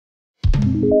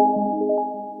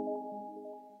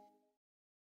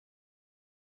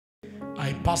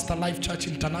I pastor Life Church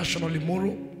International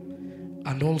Limuru,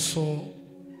 and also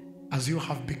as you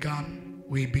have begun,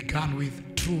 we began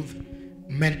with Truth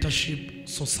Mentorship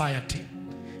Society,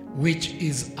 which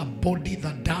is a body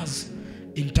that does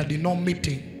interdenominational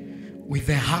meeting with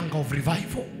the hunger of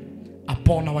revival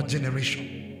upon our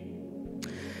generation.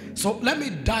 So let me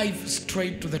dive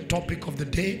straight to the topic of the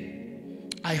day.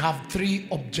 I have 3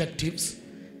 objectives: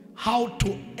 how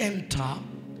to enter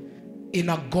in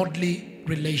a godly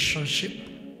relationship,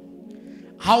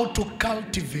 how to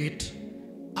cultivate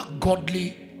a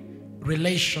godly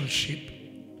relationship,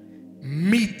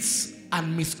 myths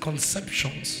and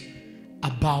misconceptions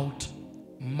about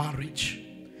marriage.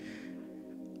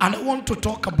 And I want to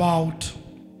talk about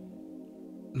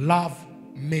love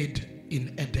made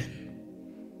in Eden.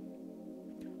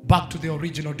 Back to the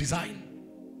original design.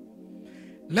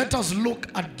 Let us look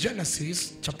at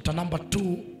Genesis chapter number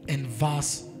 2 and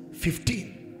verse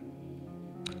 15.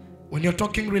 When you're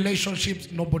talking relationships,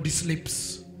 nobody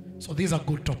sleeps. So this is a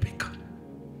good topic.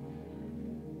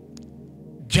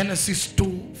 Genesis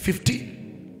 2:15.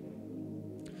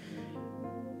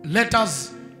 Let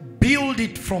us build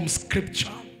it from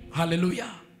scripture.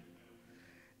 Hallelujah.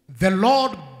 The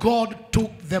Lord God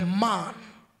took the man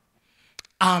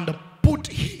and put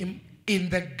him in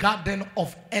the Garden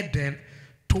of Eden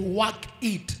to work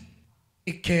it,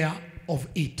 take care of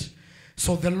it.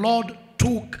 So the Lord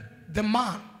took the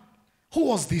man. Who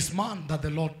was this man that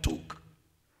the Lord took?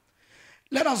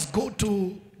 Let us go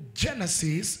to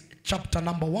Genesis chapter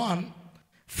number 1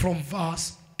 from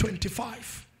verse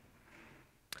 25.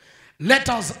 Let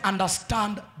us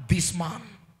understand this man.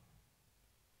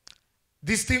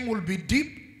 This thing will be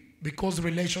deep because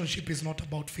relationship is not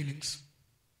about feelings.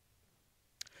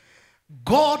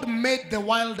 God made the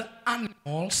wild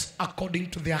animals according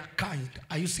to their kind.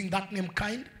 Are you seeing that name,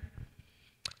 kind?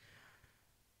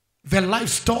 The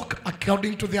livestock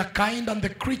according to their kind, and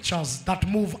the creatures that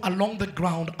move along the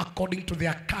ground according to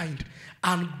their kind.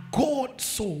 And God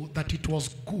saw that it was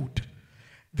good.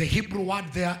 The Hebrew word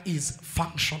there is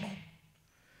functional.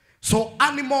 So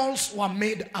animals were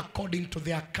made according to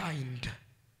their kind.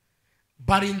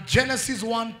 But in Genesis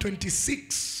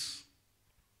 1:26,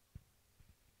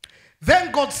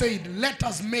 then God said, let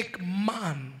us make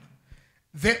man.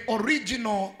 The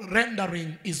original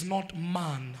rendering is not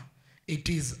man. It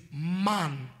is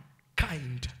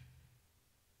mankind.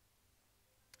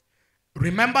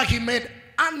 Remember, he made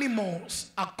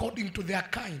animals according to their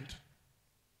kind.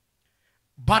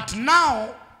 But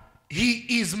now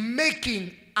he is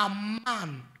making a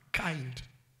mankind.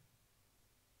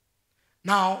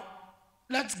 Now,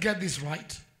 let's get this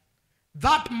right.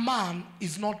 That man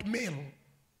is not male.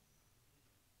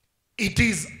 It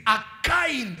is a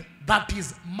kind that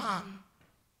is man.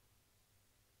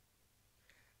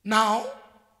 Now,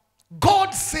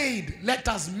 God said, let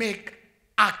us make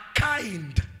a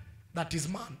kind that is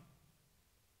man.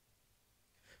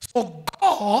 So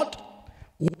God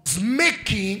was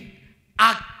making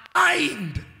a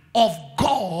kind of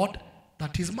God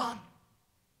that is man.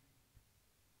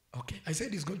 Okay, I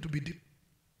said it's going to be deep.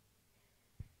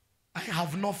 I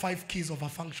have no 5 keys of a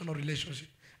functional relationship.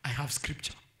 I have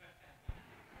scripture.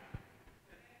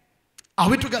 Are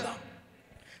we together?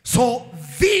 So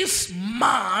this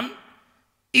man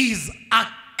is a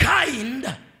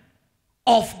kind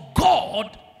of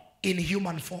God in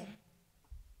human form.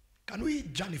 Can we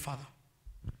journey further?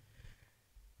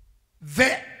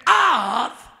 The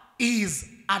earth is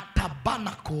a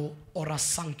tabernacle or a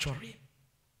sanctuary.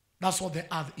 That's what the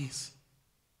earth is.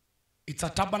 It's a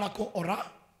tabernacle or a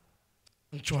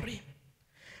sanctuary.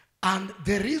 And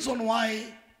the reason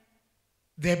why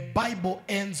the Bible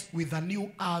ends with a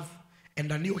new earth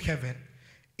and a new heaven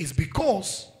is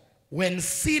because when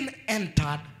sin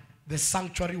entered, the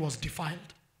sanctuary was defiled.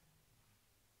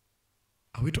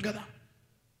 Are we together?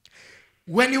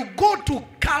 When you go to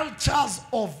cultures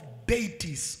of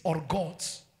deities or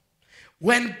gods,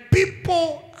 when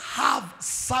people have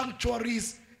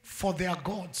sanctuaries for their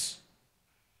gods,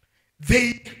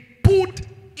 they put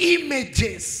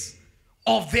images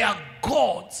of their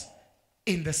gods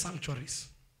in the sanctuaries.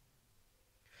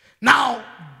 Now,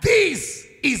 this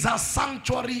is a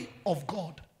sanctuary of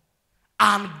God.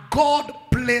 And God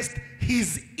placed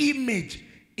his image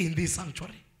in this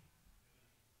sanctuary.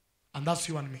 And that's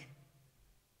you and me.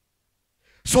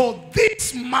 So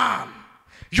this man,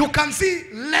 you can see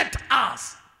let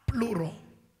us, plural.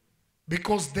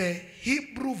 Because the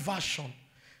Hebrew version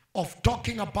of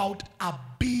talking about a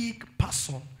big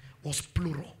person was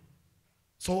plural.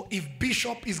 So if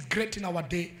bishop is great in our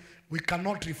day, we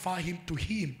cannot refer him to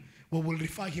him. We will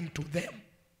refer him to them.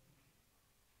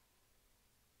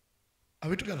 Are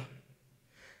we together?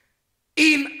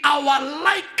 In our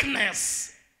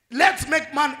likeness, let's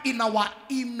make man in our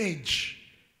image.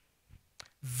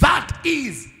 That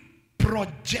is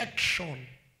projection,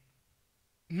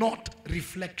 not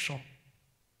reflection.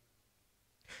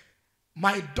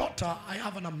 My daughter, I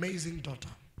have an amazing daughter.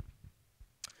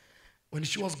 When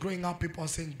she was growing up, people were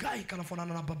saying, "Guy,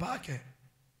 kanafanana na babake."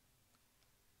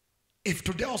 If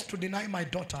today I was to deny my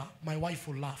daughter, my wife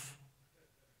will laugh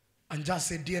and just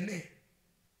say DNA.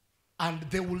 And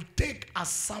they will take a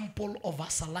sample of her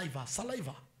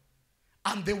saliva,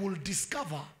 and they will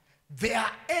discover there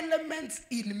are elements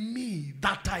in me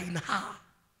that are in her.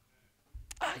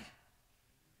 Aye.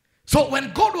 So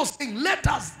when God was saying, let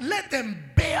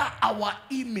them bear our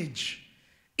image,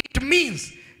 it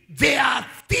means there are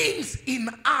things in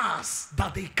us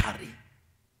that they carry.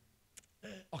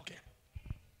 Okay.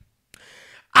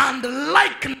 And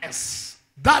likeness,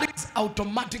 that is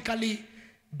automatically,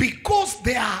 because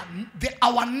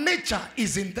our nature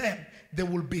is in them, they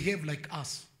will behave like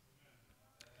us.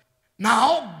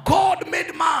 Now, God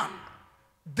made man.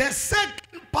 The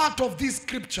second part of this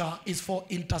scripture is for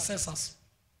intercessors.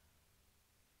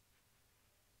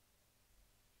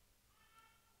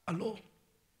 Hello?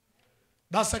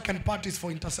 That second part is for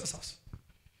intercessors,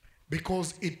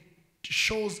 because it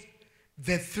shows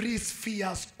the three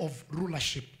spheres of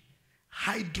rulership: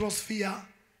 hydrosphere,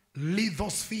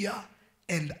 lithosphere,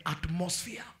 and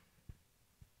atmosphere.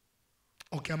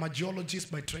 Okay, I'm a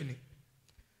geologist by training.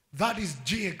 That is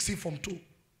GXC Form 2.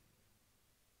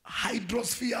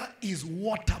 Hydrosphere is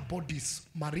water bodies,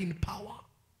 marine power.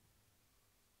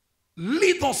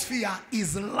 Lithosphere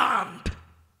is land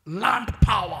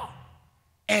power.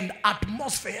 And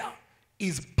atmosphere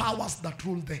is powers that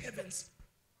rule the heavens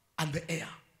and the air.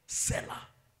 Selah.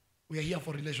 We are here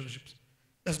for relationships.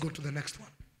 Let's go to the next one.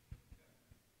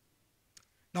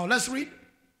 Now let's read.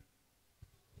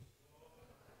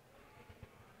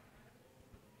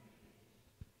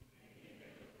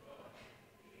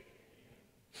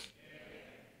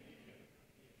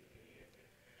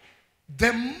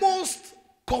 The most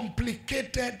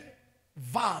complicated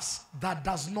verse that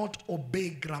does not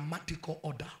obey grammatical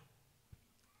order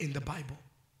in the Bible.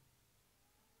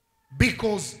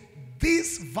 Because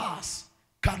this verse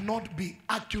cannot be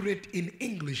accurate in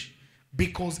English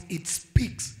because it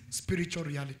speaks spiritual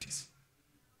realities.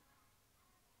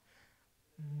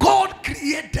 God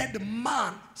created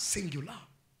man, singular.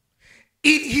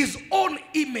 In his own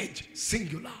image,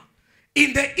 singular.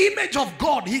 In the image of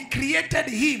God, he created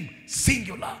him,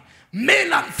 singular.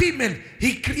 Male and female,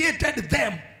 he created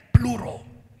them, plural.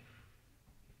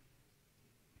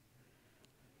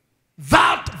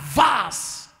 That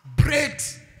verse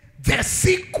breaks the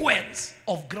sequence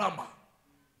of grammar.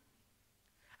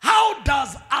 How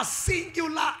does a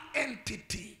singular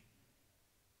entity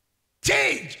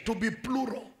change to be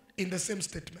plural in the same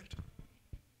statement?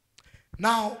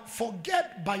 Now,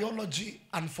 forget biology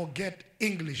and forget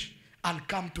English and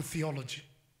come to theology.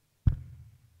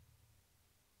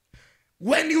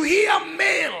 When you hear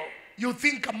male, you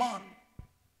think a man.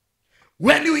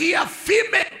 When you hear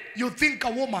female, you think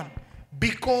a woman,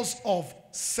 because of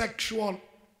sexual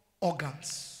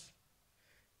organs.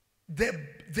 The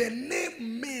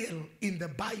name male in the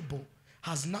Bible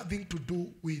has nothing to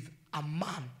do with a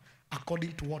man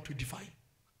according to what we define.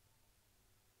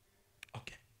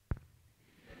 Okay.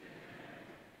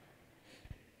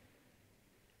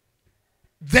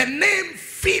 The name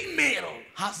female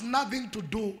has nothing to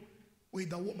do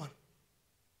with a woman.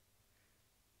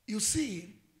 You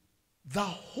see, the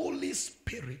Holy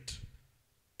Spirit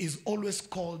is always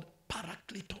called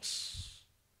Parakletos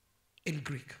in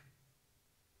Greek.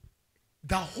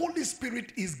 The Holy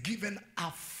Spirit is given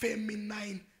a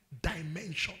feminine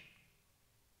dimension.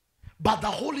 But the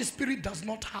Holy Spirit does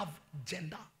not have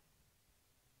gender.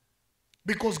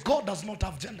 Because God does not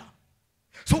have gender.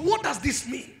 So what does this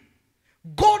mean?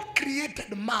 God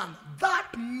created man. That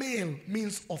male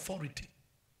means authority.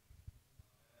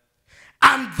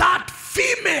 And that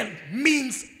female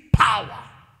means power.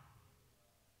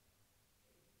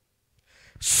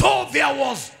 So there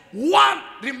was one,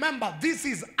 remember, this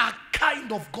is a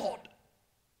kind of God.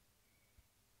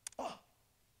 Oh.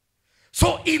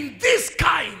 So in this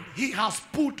kind, he has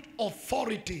put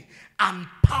authority and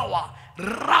power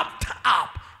wrapped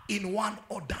up in one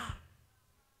order.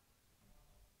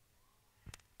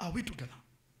 Are we together?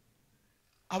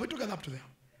 Are we together up to there?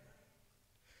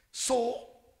 So,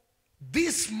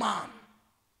 this man,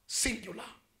 singular,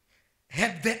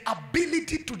 had the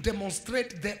ability to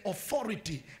demonstrate the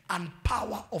authority and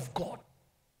power of God.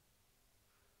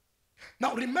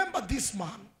 Now remember, this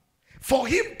man, for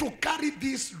him to carry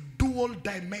these dual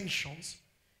dimensions,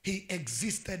 He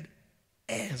existed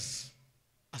as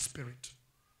a spirit.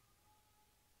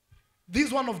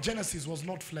 This one of Genesis was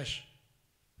not flesh.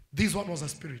 This one was a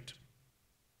spirit.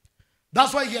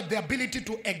 That's why he had the ability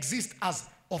to exist as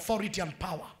authority and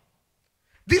power.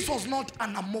 This was not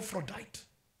an hermaphrodite.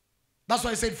 That's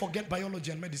why I said forget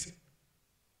biology and medicine.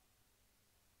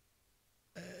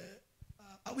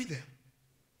 Are we there?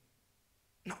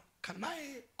 Now, can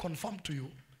I confirm to you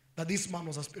that this man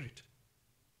was a spirit?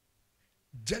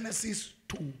 Genesis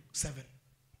 2:7.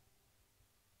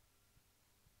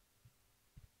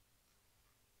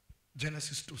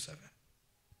 Genesis 2:7.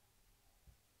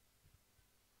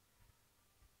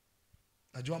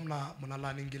 Najua mna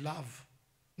learning love.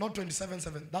 Not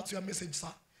 27:7. That's your message,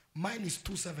 sir. Mine is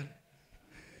 2:7.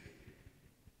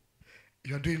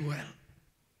 You're doing well.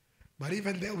 But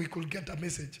even there we could get a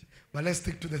message. But let's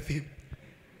stick to the theme.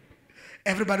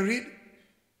 Everybody read.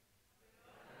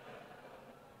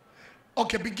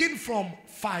 Okay, begin from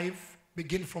 5.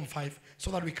 Begin from 5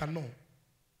 so that we can know.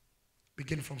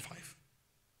 Begin from 5.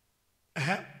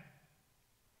 Uh-huh.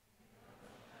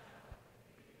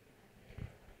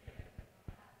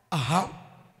 Uh-huh.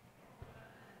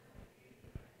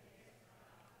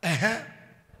 Uh-huh.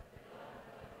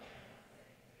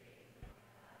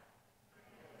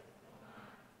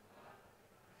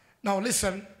 Now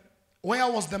listen, where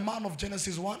was the man of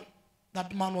Genesis 1?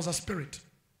 That man was a spirit.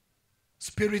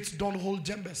 Spirits don't hold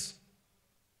jembes.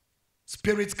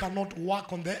 Spirits cannot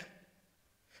work on there.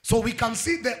 So we can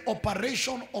see the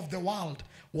operation of the world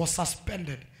was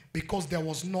suspended because there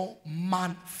was no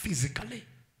man physically.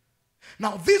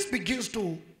 Now this begins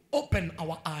to open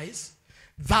our eyes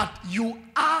that you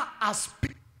are a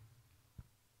spirit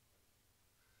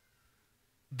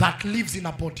that lives in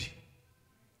a body.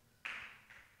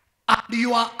 And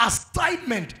your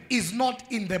assignment is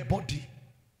not in the body.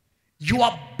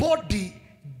 Your body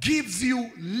gives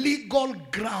you legal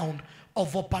ground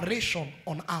of operation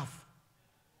on earth.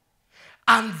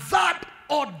 And that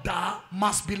order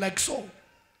must be like so.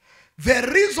 The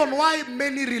reason why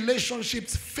many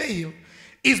relationships fail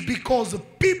is because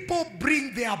people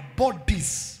bring their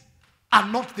bodies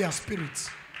and not their spirits.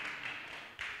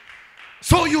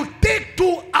 So you take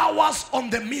 2 hours on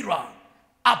the mirror,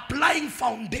 applying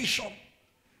foundation,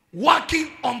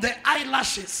 working on the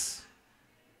eyelashes,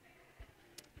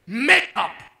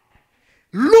 makeup,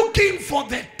 looking for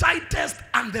the tightest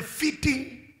and the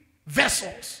fitting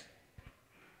vessels,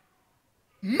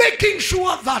 making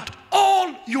sure that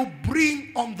all you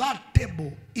bring on that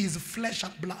table is flesh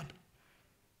and blood.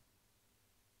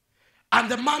 And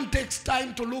the man takes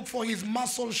time to look for his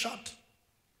muscle shirt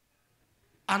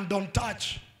and don't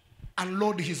touch and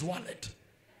load his wallet.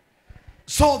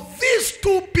 So these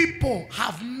 2 people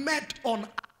have met on a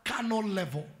carnal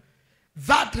level.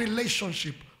 That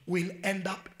relationship will end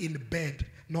up in bed,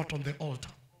 not on the altar.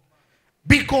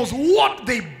 Because what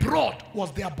they brought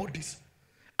was their bodies.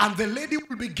 And the lady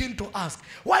will begin to ask,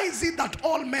 why is it that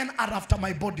all men are after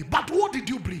my body? But what did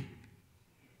you bring?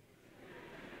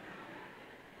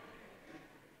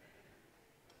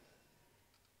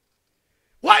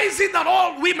 Why is it that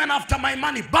all women are after my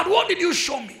money? But what did you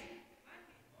show me?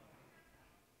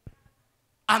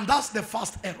 And that's the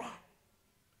first error.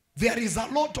 There is a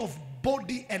lot of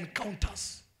body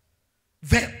encounters.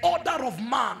 The order of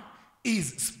man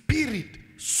is spirit,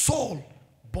 soul,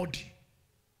 body.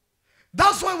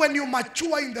 That's why when you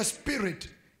mature in the spirit,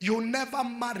 you never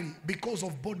marry because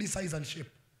of body size and shape.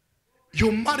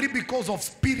 You marry because of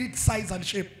spirit size and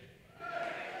shape.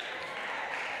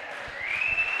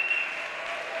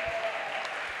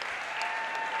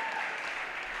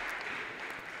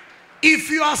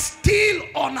 If you are still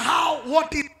on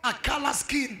what is a color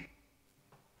skin,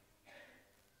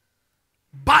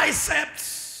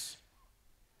 biceps,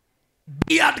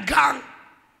 beard gang,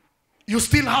 you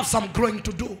still have some growing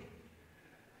to do.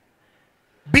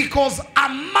 Because a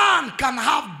man can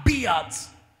have beards,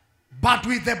 but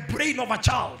with the brain of a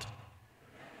child.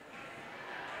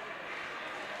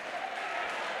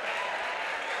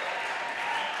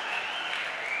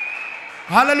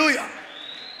 Hallelujah.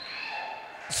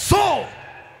 So,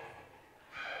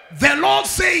 the Lord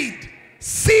said,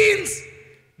 since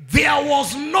there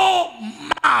was no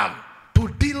man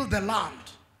to till the land,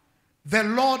 the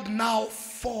Lord now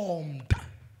formed.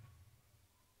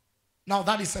 Now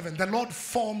that is 7. The Lord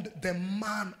formed the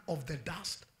man of the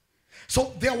dust.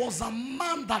 So there was a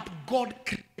man that God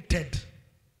created.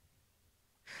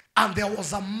 And there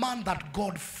was a man that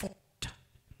God formed.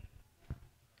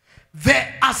 The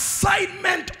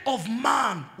assignment of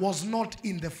man was not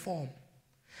in the form.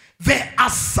 The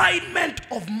assignment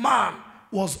of man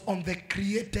was on the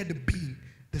created being,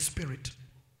 the spirit.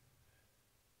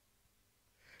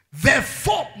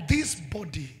 Therefore, this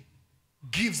body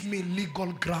gives me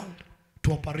legal ground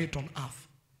to operate on earth.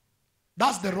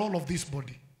 That's the role of this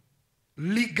body.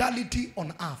 Legality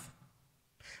on earth.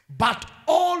 But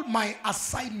all my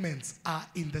assignments are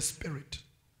in the spirit.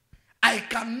 I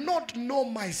cannot know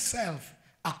myself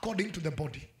according to the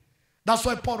body. That's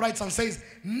why Paul writes and says,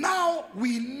 now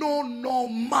we know no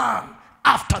man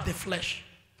after the flesh.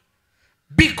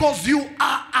 Because you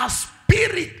are a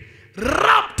spirit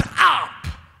wrapped up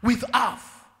with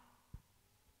earth.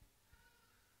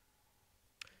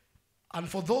 And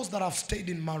for those that have stayed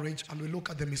in marriage and we look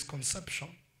at the misconception,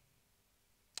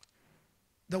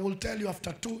 they will tell you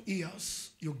after 2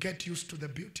 years, you get used to the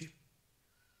beauty.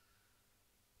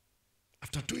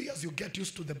 After 2 years, you get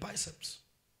used to the biceps.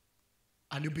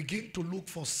 And you begin to look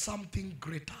for something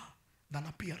greater than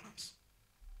appearance.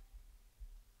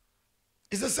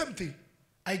 It's the same thing.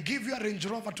 I give you a Range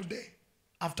Rover today.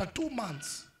 After 2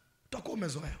 months, the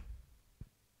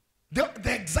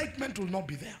excitement will not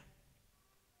be there.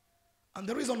 And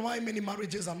the reason why many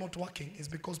marriages are not working is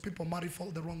because people marry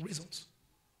for the wrong reasons.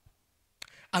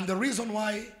 And the reason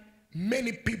why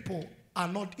many people are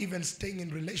not even staying in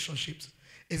relationships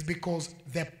is because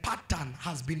the pattern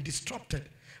has been disrupted.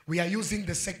 We are using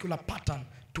the secular pattern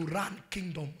to run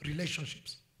kingdom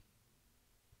relationships.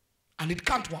 And it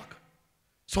can't work.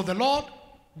 So the Lord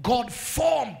God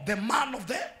formed the man of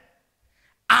there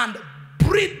and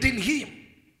breathed in him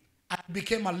and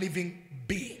became a living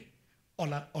being or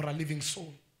a living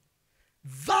soul.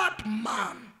 That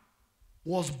man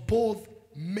was both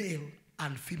male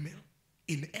and female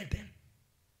in Eden.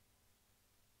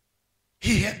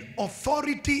 He had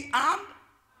authority and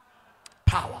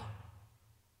power.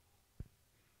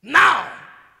 Now,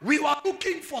 we were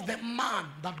looking for the man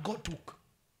that God took.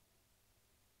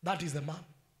 That is the man.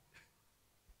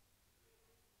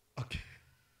 Okay.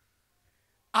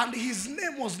 And his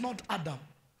name was not Adam.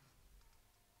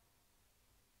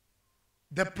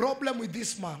 The problem with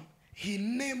this man, he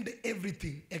named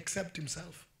everything except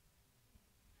himself.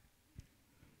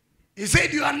 He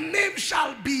said, your name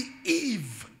shall be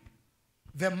Eve,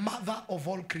 the mother of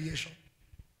all creation.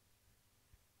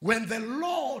 When the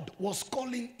Lord was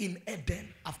calling in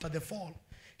Eden after the fall,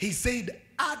 he said,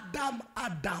 Adam,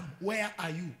 Adam, where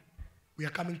are you? We are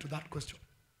coming to that question.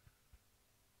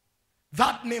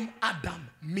 That name Adam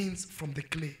means from the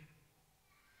clay.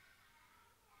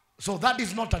 So that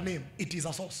is not a name, it is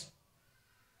a source.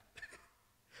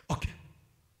 Okay.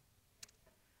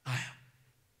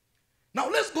 Now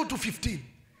let's go to 15.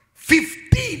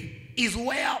 15 is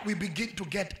where we begin to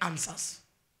get answers.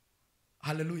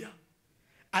 Hallelujah.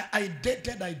 I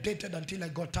dated until I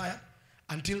got tired,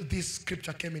 until this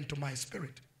scripture came into my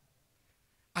spirit.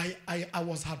 I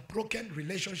was heartbroken,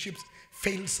 relationships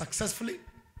failed successfully.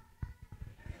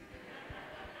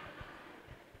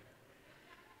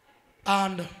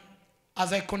 And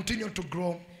as I continued to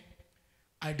grow,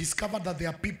 I discovered that there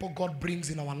are people God brings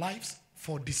in our lives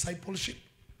for discipleship.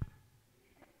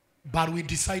 But we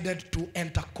decided to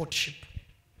enter courtship.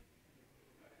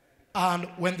 And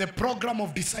when the program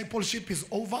of discipleship is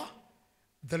over,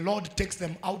 the Lord takes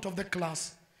them out of the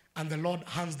class and the Lord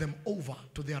hands them over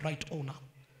to their right owner.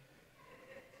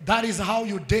 That is how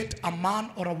you date a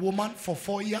man or a woman for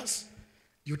 4 years.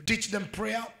 You teach them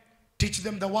prayer, teach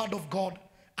them the word of God,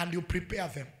 and you prepare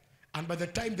them. And by the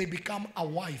time they become a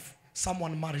wife,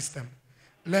 someone marries them.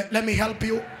 Let me help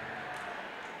you.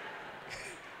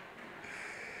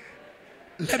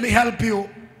 Let me help you.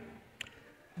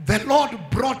 The Lord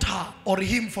brought her or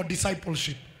him for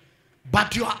discipleship.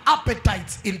 But your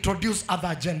appetites introduce other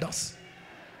agendas.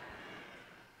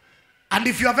 And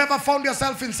if you have ever found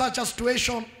yourself in such a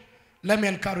situation, let me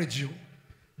encourage you.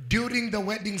 During the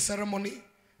wedding ceremony,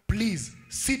 please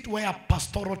sit where a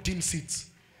pastoral team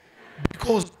sits.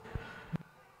 Because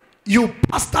you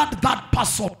pastored that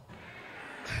person.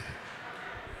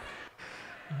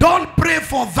 Don't pray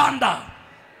for thunder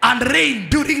and rain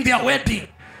during their wedding.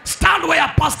 Stand where a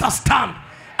pastor stand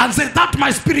and say, that's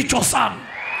my spiritual son.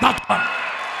 That one.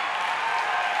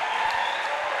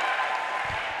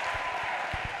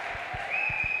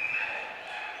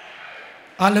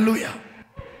 Hallelujah.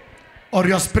 Or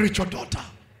your spiritual daughter.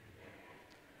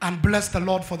 And bless the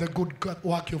Lord for the good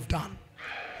work you've done.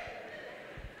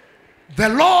 The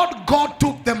Lord God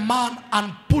took the man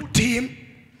and put him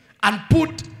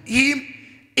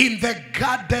in the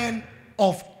garden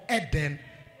of Eden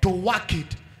to work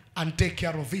it and take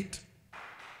care of it.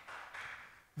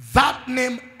 That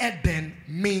name Eden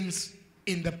means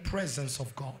in the presence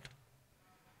of God.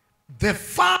 The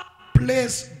first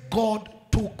place God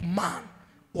took man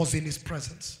was in his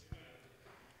presence.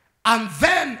 And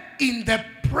then in the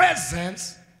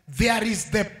presence, there is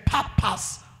the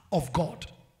purpose of God.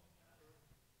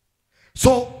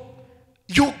 So,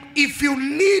 if you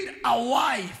need a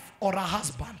wife or a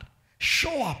husband,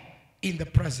 show up in the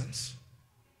presence.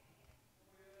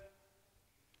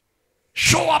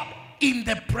 Show up in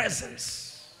the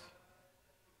presence.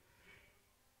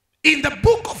 In the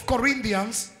book of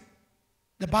Corinthians,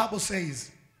 the Bible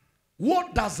says,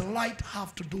 what does light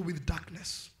have to do with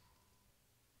darkness?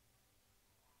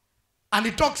 And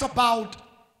it talks about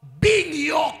being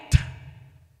yoked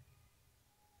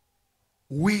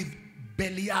with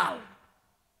Belial.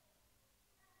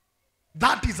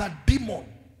 That is a demon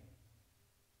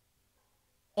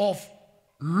of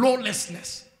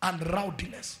lawlessness and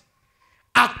rowdiness.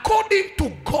 According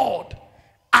to God,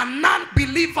 a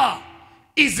non-believer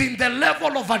is in the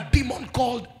level of a demon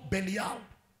called Belial.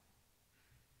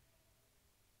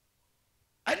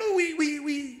 I know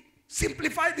we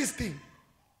simplify this thing.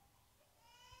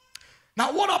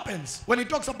 Now what happens when it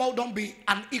talks about don't be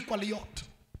unequally yoked?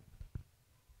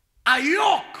 A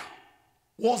yoke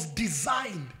was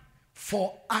designed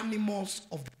for animals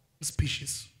of the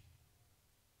species.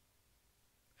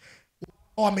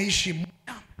 Wameishi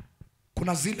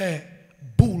kuna zile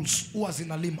bulls huwa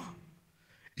zinalima.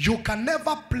 You can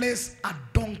never place a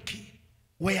donkey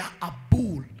where a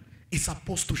bull is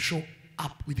supposed to show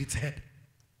up with its head.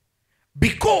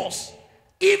 Because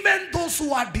even those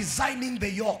who are designing the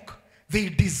yoke, they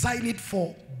design it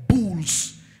for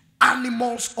bulls,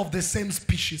 animals of the same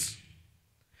species.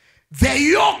 The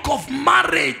yoke of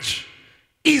marriage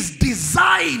is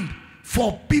designed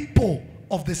for people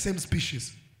of the same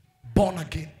species, born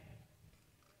again.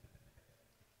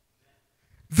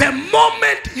 The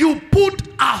moment you put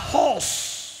a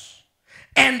horse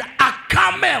and a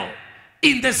camel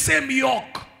in the same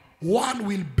yoke, one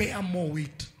will bear more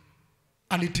weight,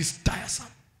 and it is tiresome.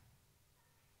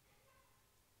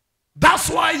 That's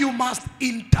why you must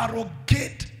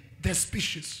interrogate the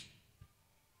species.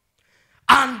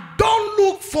 And don't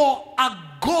look for a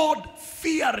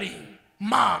God-fearing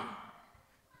man.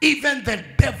 Even the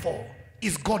devil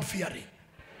is God-fearing.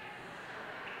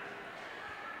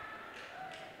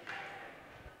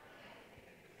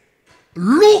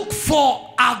 Look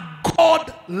for a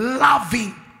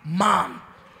God-loving man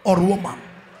or woman.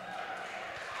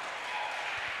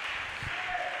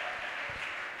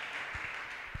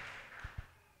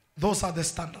 Those are the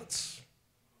standards.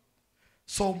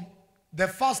 So the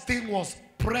first thing was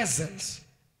presence,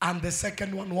 and the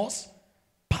second one was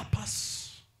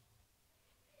purpose.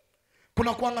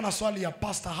 Kuna kuanga na swali ya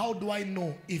pastor, how do I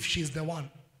know if she's the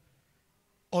one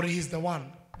or he's the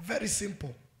one? Very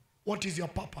simple. What is your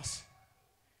purpose?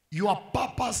 Your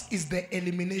purpose is the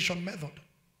elimination method.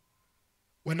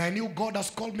 When I knew God has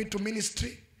called me to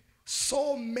ministry,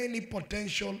 so many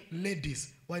potential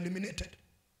ladies were eliminated.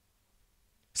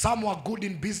 Some were good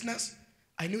in business.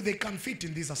 I knew they can't fit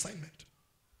in this assignment.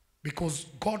 Because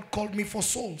God called me for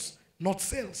souls, not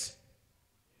sales.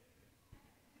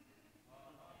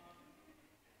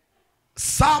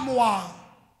 Some were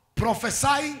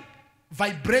prophesying,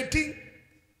 vibrating.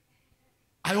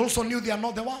 I also knew they are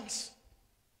not the ones.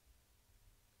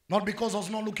 Not because I was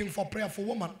not looking for prayer for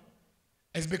woman.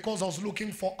 It's because I was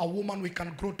looking for a woman we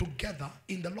can grow together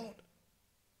in the Lord.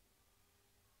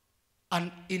 And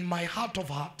in my heart of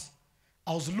hearts,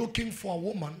 I was looking for a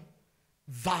woman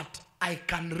that I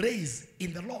can raise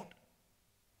in the Lord.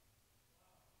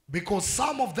 Because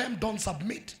some of them don't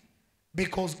submit.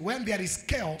 Because when there is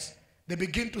chaos, they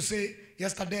begin to say,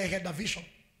 yesterday I had a vision.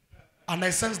 And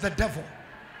I sense the devil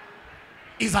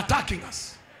is attacking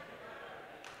us.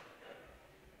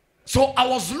 So I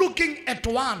was looking at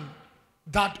one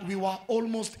that we were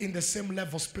almost in the same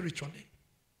level spiritually.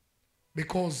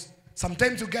 Because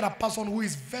sometimes you get a person who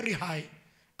is very high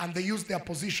and they use their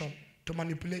position to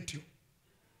manipulate you.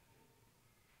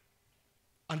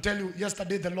 And tell you,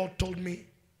 yesterday the Lord told me,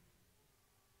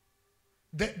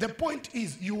 the point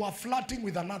is you are flirting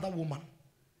with another woman.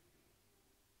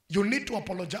 You need to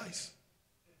apologize.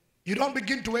 You don't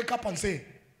begin to wake up and say,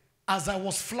 as I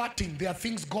was flirting, there are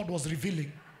things God was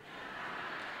revealing.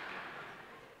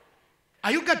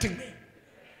 Are you getting me?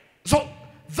 So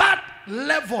that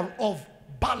level of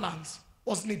balance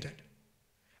was needed.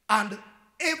 And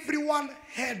everyone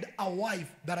had a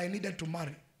wife that I needed to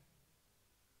marry.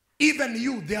 Even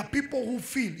you, there are people who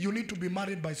feel you need to be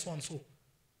married by so and so.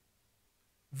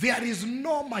 There is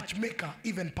no matchmaker,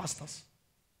 even pastors.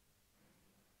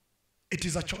 It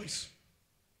is a choice.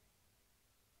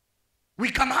 We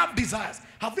can have desires.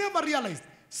 Have you ever realized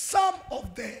some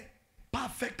of the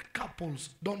perfect couples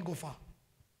don't go far?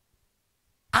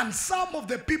 And some of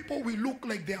the people will look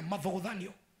like they are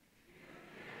Mwangaza.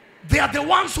 They are the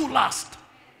ones who last.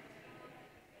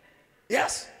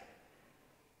 Yes.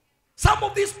 Some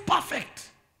of these perfect,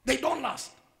 they don't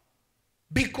last.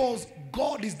 Because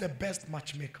God is the best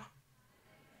matchmaker.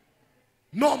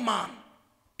 No man,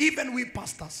 even we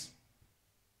pastors,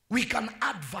 we can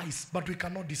advise, but we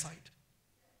cannot decide.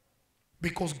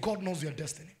 Because God knows your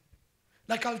destiny.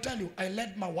 Like I'll tell you, I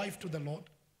led my wife to the Lord.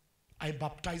 I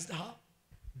baptized her,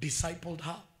 discipled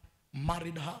her,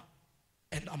 married her,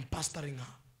 and I'm pastoring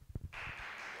her.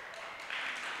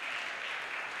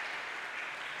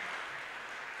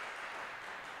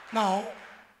 Now,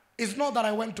 it's not that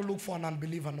I went to look for an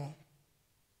unbeliever, no.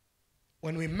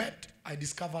 When we met, I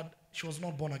discovered she was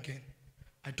not born again.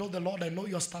 I told the Lord, I know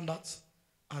your standards,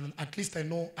 and at least I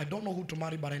don't know who to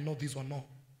marry, but I know this one, no.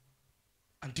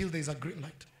 Until there is a green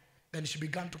light. Then she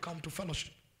began to come to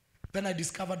fellowship. Then I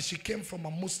discovered she came from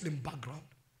a Muslim background,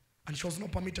 and she was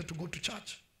not permitted to go to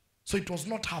church. So it was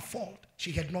not her fault.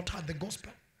 She had not heard the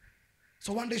gospel.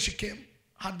 So one day she came,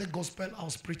 heard the gospel, I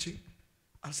was preaching,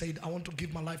 and said, I want to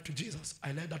give my life to Jesus.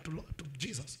 I led her to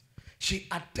Jesus. She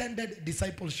attended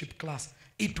discipleship class.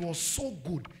 It was so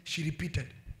good, she repeated.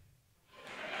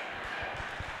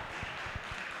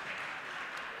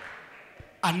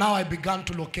 And now I began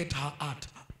to locate her art.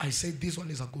 I said, this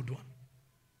one is a good one.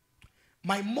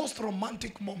 My most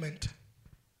romantic moment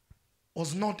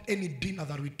was not any dinner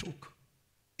that we took.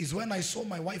 It's when I saw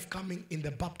my wife coming in the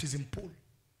baptism pool.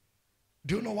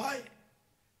 Do you know why?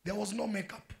 There was no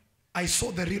makeup. I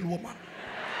saw the real woman.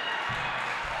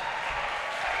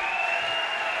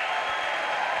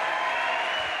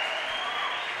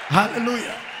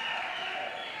 Hallelujah.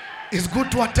 It's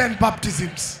good to attend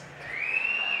baptisms.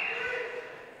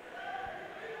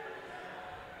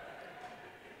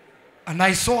 And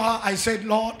I saw her, I said,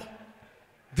 Lord,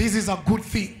 this is a good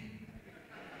thing.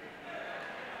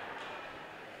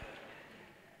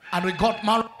 And we got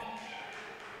married.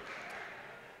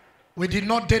 We did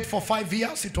not date for 5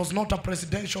 years. It was not a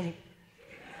presidential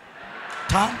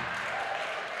term.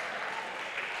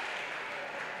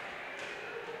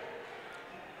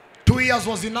 Two years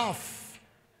was enough.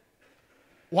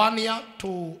 1 year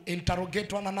to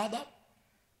interrogate one another,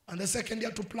 and the second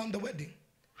year to plan the wedding.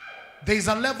 There is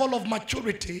a level of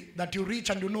maturity that you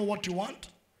reach and you know what you want.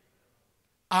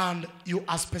 And you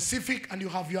are specific and you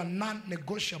have your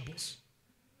non-negotiables.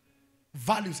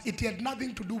 Values. It had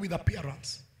nothing to do with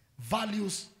appearance.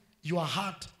 Values, your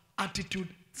heart, attitude.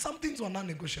 Some things were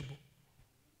non-negotiable.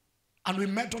 And we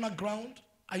met on a ground.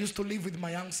 I used to live with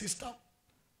my young sister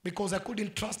because I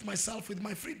couldn't trust myself with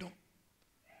my freedom.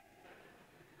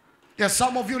 Yes,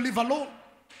 some of you live alone.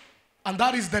 And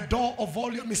that is the door of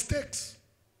all your mistakes.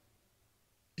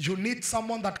 You need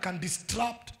someone that can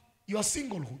disrupt your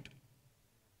singlehood.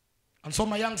 And so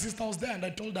my young sister was there, and I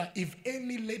told her, if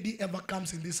any lady ever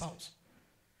comes in this house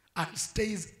and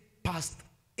stays past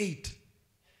 8,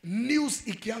 news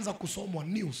ikianza kusomwa,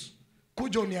 news,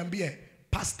 kuja uniambie,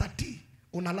 Pastor T,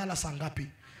 unalala sangapi?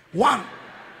 1,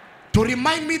 to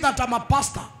remind me that I'm a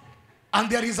pastor, and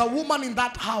there is a woman in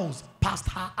that house past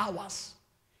her hours.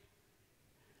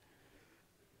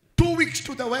 2 weeks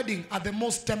to the wedding are the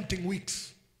most tempting weeks.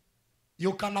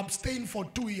 You can abstain for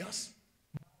 2 years.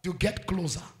 You get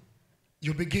closer.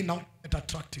 You begin now to get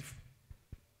attractive.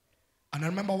 And I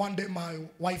remember one day my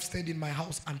wife stayed in my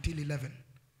house until 11.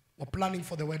 We're planning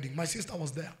for the wedding. My sister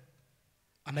was there.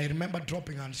 And I remember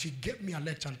dropping her, and she gave me a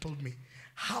lecture and told me,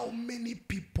 how many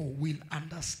people will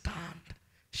understand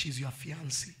she's your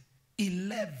fiancé?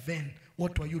 11.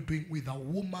 What were you doing with a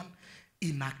woman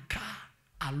in a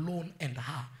car alone and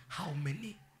her? How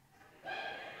many?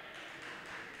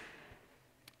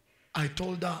 I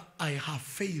told her, I have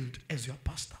failed as your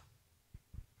pastor.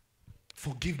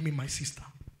 Forgive me, my sister.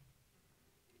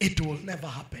 It will never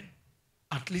happen.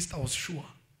 At least I was sure.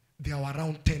 There were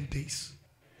around 10 days.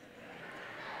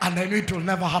 And I knew it will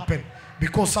never happen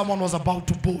because someone was about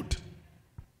to board.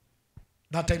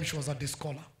 That time she was a day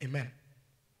scholar. Amen.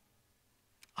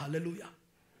 Hallelujah.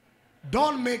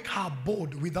 Don't make her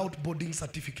board without boarding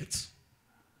certificates.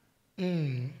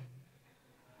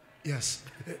 Yes.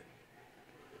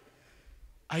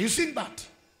 Are you seeing that?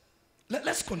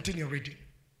 Let's continue reading.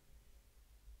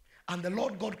 And the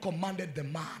Lord God commanded the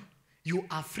man, you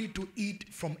are free to eat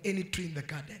from any tree in the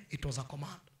garden. It was a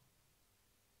command.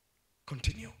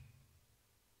 Continue.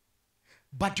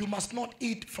 But you must not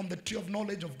eat from the tree of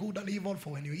knowledge of good and evil, for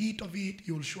when you eat of it,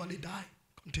 you will surely die.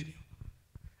 Continue.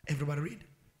 Everybody read.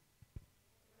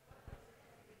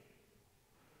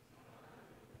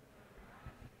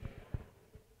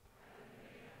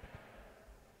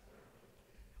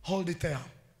 Hold it there.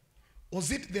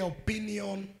 Was it the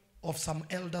opinion of some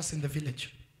elders in the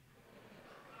village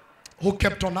who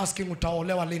kept on asking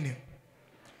utaolewa lini?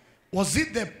 Was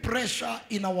it the pressure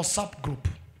in our WhatsApp group?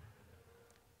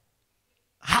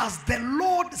 Has the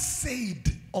Lord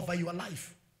said over your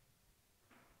life?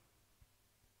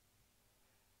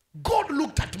 God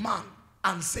looked at man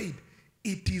and said,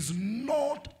 it is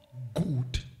not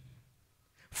good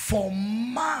for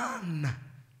man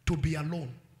to be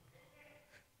alone.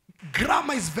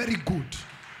 Grammar is very good.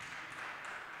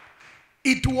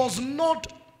 It was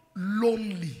not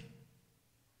lonely.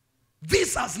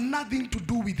 This has nothing to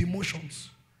do with emotions.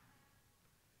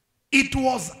 It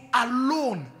was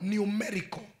alone,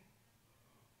 numerical.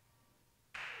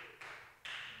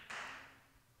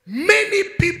 Many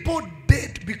people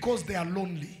date because they are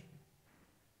lonely.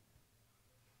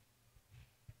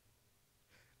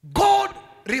 God,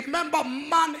 remember,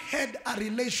 man had a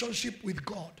relationship with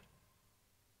God.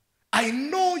 I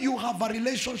know you have a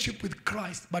relationship with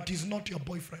Christ, but he's not your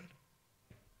boyfriend.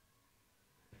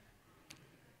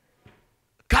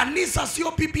 Kanisa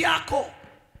sio bibi yako.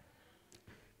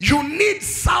 You need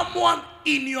someone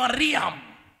in your realm.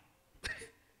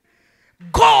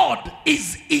 God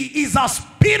is a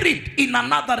spirit in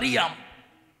another realm.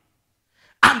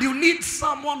 And you need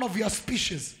someone of your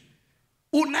species.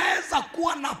 Unaweza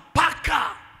kuwa na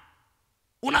paka.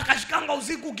 Unakashikanga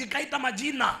usiku ukikaita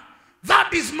majina.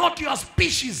 That is not your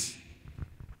species.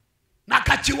 Na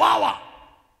kachiwawa.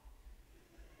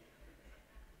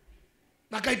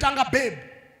 Na kaitanga babe.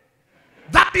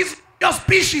 That is your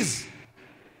species.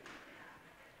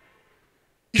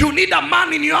 You need a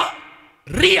man in your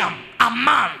realm. A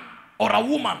man or a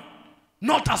woman.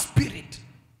 Not a spirit.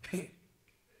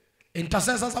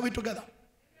 Intercessors, are we together?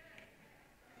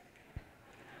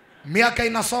 Miaka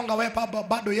inasonga we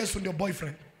bado Yesu ndio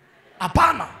boyfriend.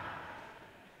 Hapana.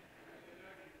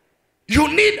 You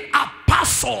need a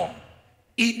person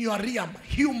in your realm.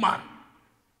 Human.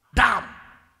 Damn.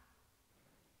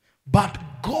 But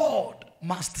God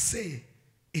must say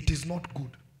it is not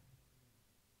good.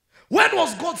 When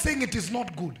was God saying it is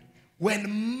not good?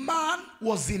 When man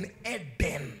was in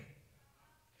Eden,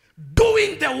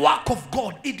 doing the work of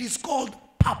God. It is called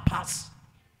purpose.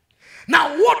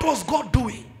 Now what was God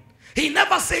doing? He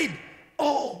never said,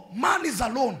 oh, man is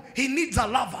alone, he needs a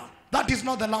lover. That is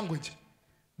not the language.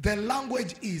 The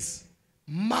language is,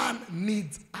 man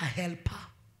needs a helper.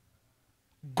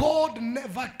 God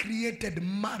never created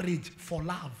marriage for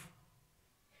love.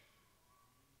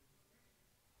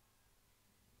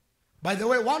 By the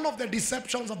way, one of the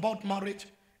deceptions about marriage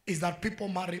is that people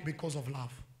marry because of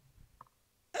love.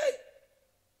 Hey,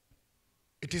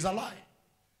 it is a lie.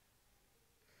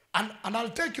 And I'll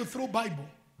take you through Bible.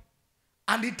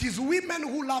 And it is women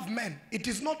who love men. It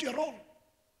is not your role.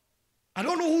 I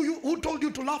don't know who told you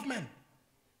to love men.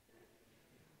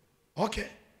 Okay.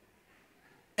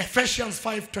 Ephesians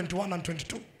 5:21 and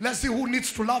 22. Let's see who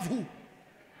needs to love who.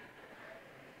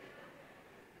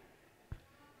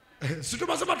 Si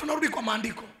tunasema tunarudi kwa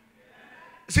maandiko.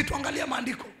 Si tuangalie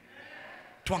maandiko.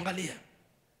 Tuangalie.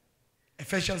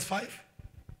 Ephesians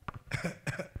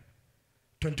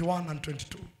 5:21 and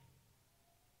 22.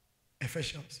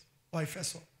 Ephesians. Or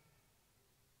Ephesus.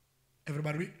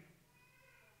 Everybody read.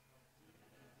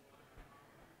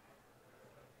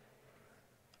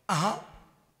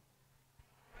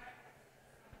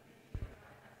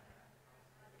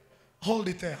 Hold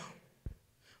it there.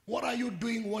 What are you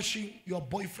doing washing your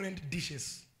boyfriend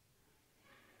dishes?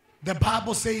 The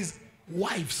Bible says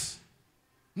wives,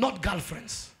 not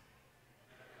girlfriends.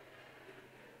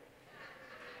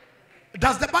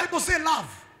 Does the Bible say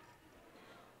love?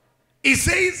 It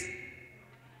says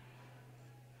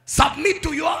submit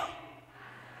to your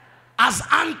as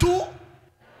unto.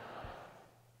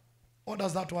 What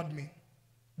does that word mean?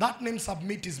 That name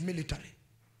submit is military.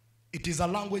 It is a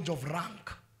language of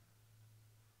rank.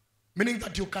 Meaning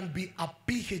that you can be a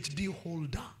PhD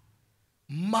holder,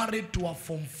 married to a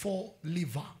Form 4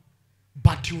 leaver,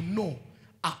 but you know,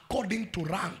 according to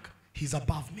rank, he's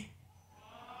above me.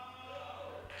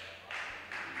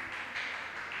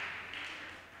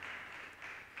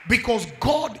 Because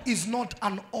God is not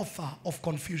an author of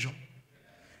confusion.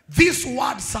 This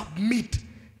word submit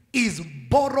is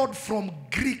borrowed from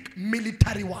Greek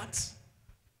military words.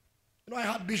 You know, I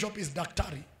heard Bishop is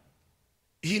Daktari.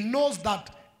 He knows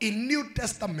that in New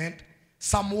Testament,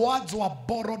 some words were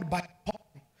borrowed by Paul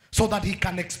so that he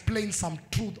can explain some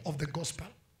truth of the gospel.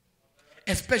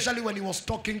 Especially when he was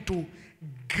talking to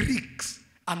Greeks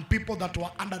and people that were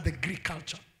under the Greek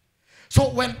culture. So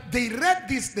when they read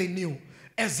this, they knew.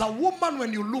 As a woman,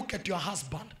 when you look at your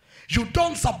husband, you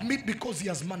don't submit because he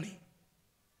has money.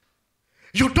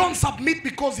 You don't submit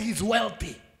because he is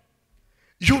wealthy.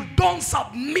 You don't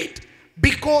submit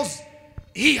because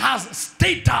he has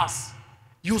status.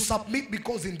 You submit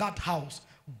because in that house,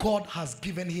 God has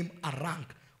given him a rank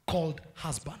called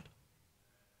husband.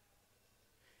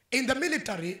 In the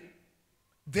military,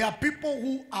 there are people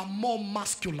who are more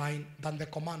masculine than the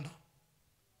commander.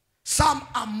 Some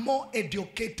are more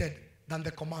educated than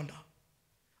the commander.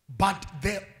 But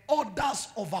the orders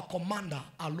of a commander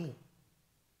are low.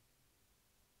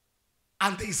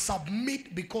 And they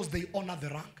submit because they honor the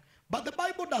rank. But the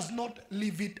Bible does not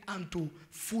leave it unto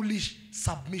foolish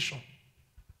submission.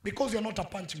 Because you're not a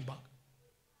punching bag.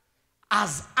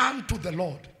 As unto the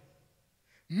Lord.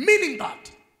 Meaning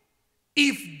that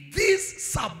if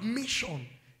this submission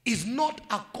is not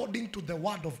according to the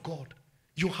word of God,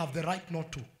 you have the right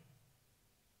not to.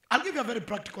 I'll give you a very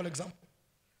practical example.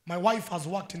 My wife has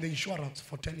worked in the insurance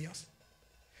for 10 years.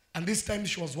 And this time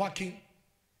she was working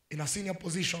in a senior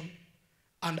position.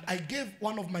 And I gave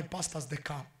one of my pastors the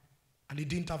car. And he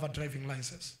didn't have a driving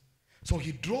license. So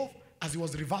he drove as he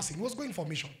was reversing. He was going for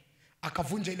mission.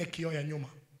 Akavunja ile kioo ya nyuma.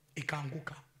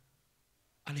 Ikaanguka.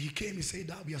 And he came, he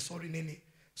said, we are sorry, Nene.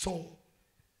 So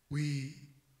we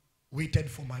waited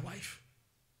for my wife.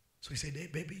 So he said, hey,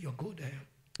 baby, you're good.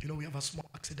 You know, we have a small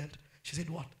accident. She said,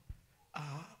 what?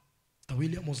 The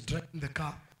William was driving the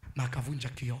car. Na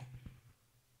akavunja kioo.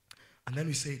 And then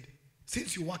we said,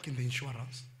 since you work in the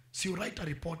insurance, so you write a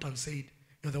report and said,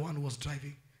 you're the one who was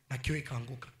driving. Na kioo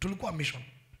ikaanguka. Tulikuwa mission.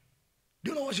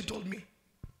 Do you know what she told me?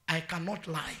 I cannot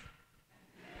lie.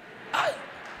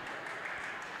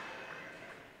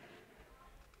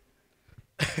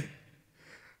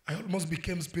 I almost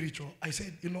became spiritual. I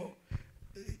said, you know,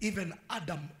 even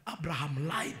Abraham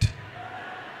lied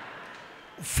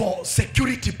for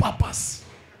security purpose.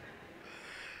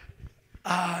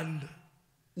 And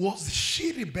was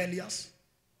she rebellious?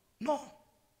 No.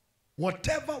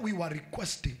 Whatever we were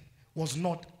requesting was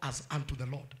not as unto the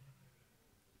Lord.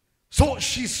 So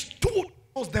she stood,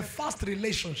 because the first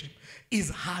relationship is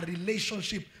her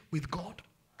relationship with God.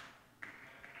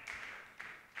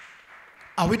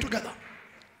 Are we together?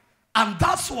 And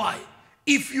that's why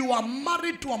if you are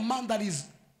married to a man that is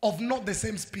of not the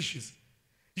same species,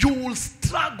 you will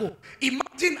struggle.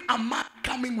 Imagine a man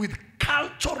coming with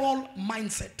cultural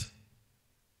mindset.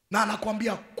 Na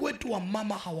anakuambia kwetu wa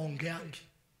mama hawaongeangi.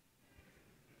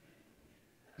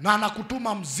 Na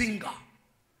anakutuma mzinga.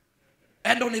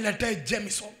 Endo niletee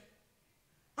Jameson.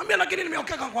 Ambia lakini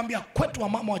nimeokeka kuambia kwetu wa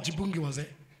mama wajibungi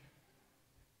wazee.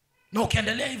 Na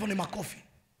ukiendelea hivyo ni makofi.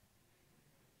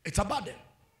 It's a burden.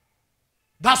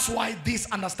 That's why this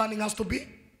understanding has to be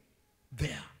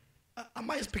there.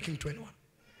 Am I speaking to anyone?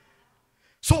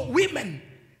 So women,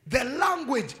 the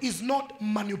language is not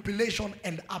manipulation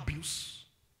and abuse.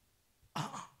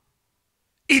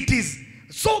 It is,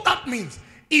 so that means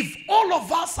if all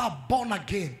of us are born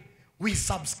again, we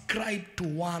subscribe to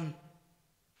one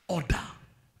order.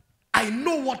 I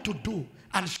know what to do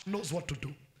and she knows what to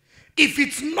do. If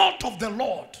it's not of the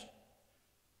Lord,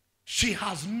 she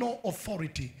has no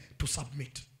authority to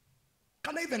submit.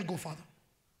 Can I even go further?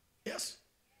 Yes?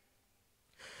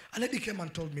 A lady came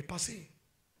and told me, Passy,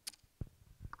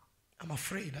 I'm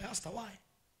afraid. I asked her why.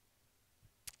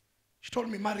 She told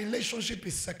me, my relationship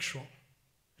is sexual.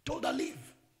 I told her, leave.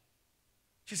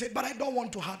 She said, but I don't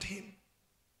want to hurt him.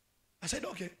 I said,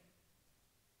 okay.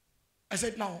 I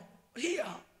said, now, here,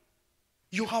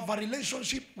 you have a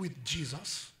relationship with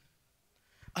Jesus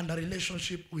and a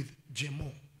relationship with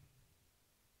Jemo.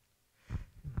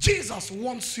 Jesus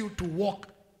wants you to walk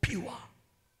pure.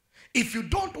 If you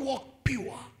don't walk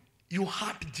pure, you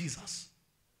hurt Jesus.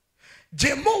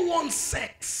 Jemo wants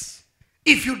sex.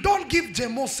 If you don't give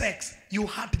Jemo sex, you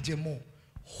hurt Jemo.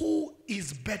 Who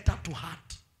is better to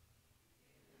hurt?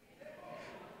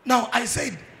 Now I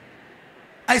said,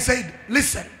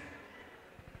 listen.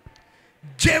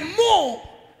 Jemo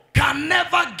can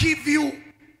never give you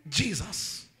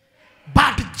Jesus.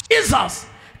 But Jesus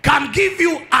can give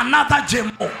you another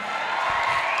Jemo.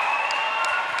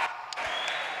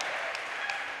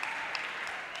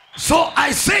 So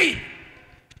I say,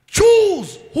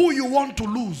 choose who you want to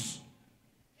lose.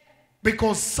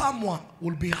 Because someone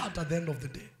will be hurt at the end of the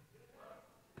day.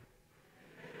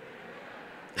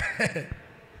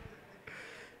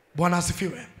 Bwana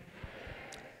asifiwe.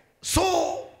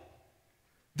 So,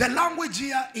 the language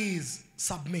here is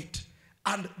submit.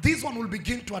 And this one will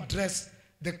begin to address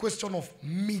the question of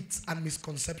myths and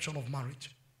misconception of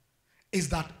marriage. Is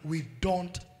that we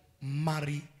don't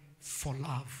marry for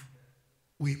love.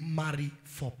 We marry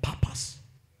for purpose.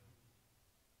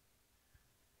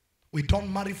 We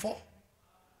don't marry for,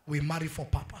 we marry for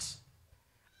purpose.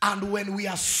 And when we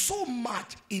are so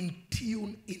much in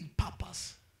tune in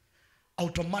purpose,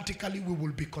 automatically we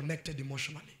will be connected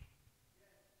emotionally.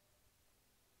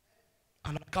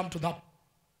 And I come to that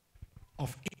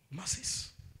of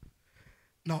intimacies.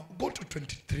 Now, go to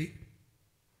 23.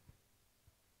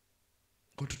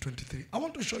 Go to 23. I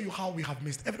want to show you how we have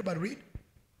missed. Everybody read.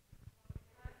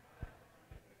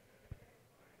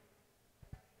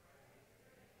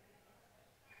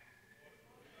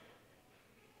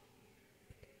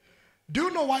 Do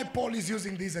you know why Paul is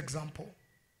using this example?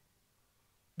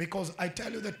 Because I tell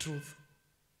you the truth,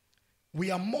 we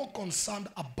are more concerned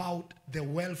about the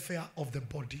welfare of the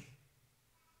body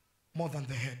more than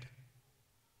the head.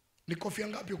 Ni kofia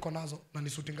ngapi uko nazo na ni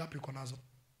suti ngapi uko nazo?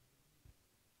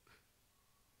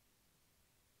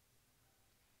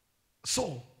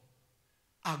 So,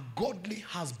 a godly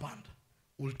husband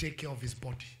will take care of his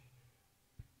body.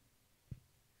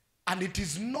 And it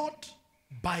is not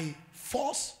by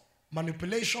force,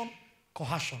 manipulation,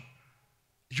 coercion.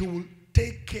 You will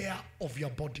take care of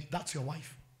your body. That's your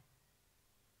wife.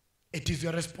 It is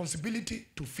your responsibility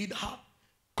to feed her,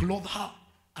 clothe her,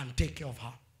 and take care of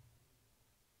her.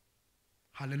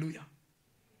 Hallelujah.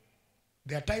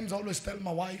 There are times I always tell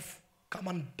my wife, come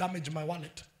and damage my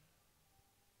wallet.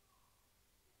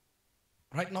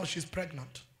 Right now she's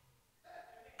pregnant.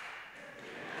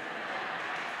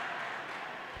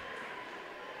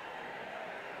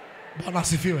 Bwana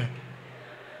asifiwe.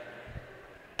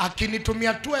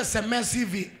 Akinitumia tu SMS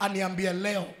hivi aniambie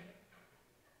leo,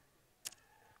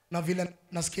 na vile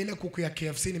nasikia ile kuku ya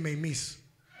KFC nimeimiss,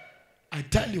 I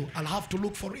tell you, I'll have to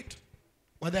look for it.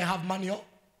 Whether I have money or,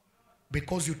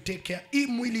 because you take care. Hii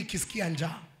mwili ikisikia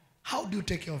njaa, how do you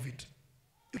take care of it?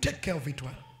 You take care of it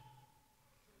well.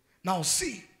 Now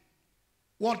see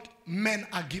what men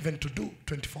are given to do.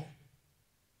 24.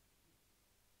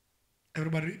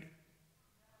 Everybody read.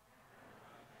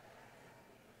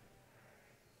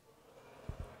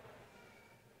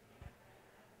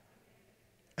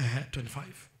 Uh-huh,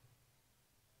 25.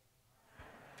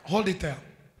 Hold it there.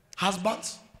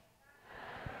 Husbands,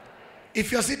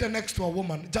 if you're sitting next to a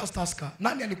woman, just ask her,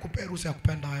 nani alikupea ruhusa ya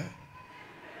kupenda wewe?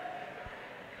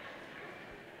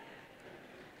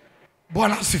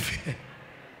 Bwana asifiwe.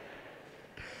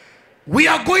 We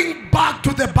are going back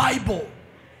to the Bible.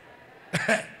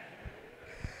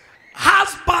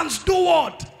 Husbands, do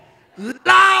what?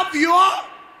 Love your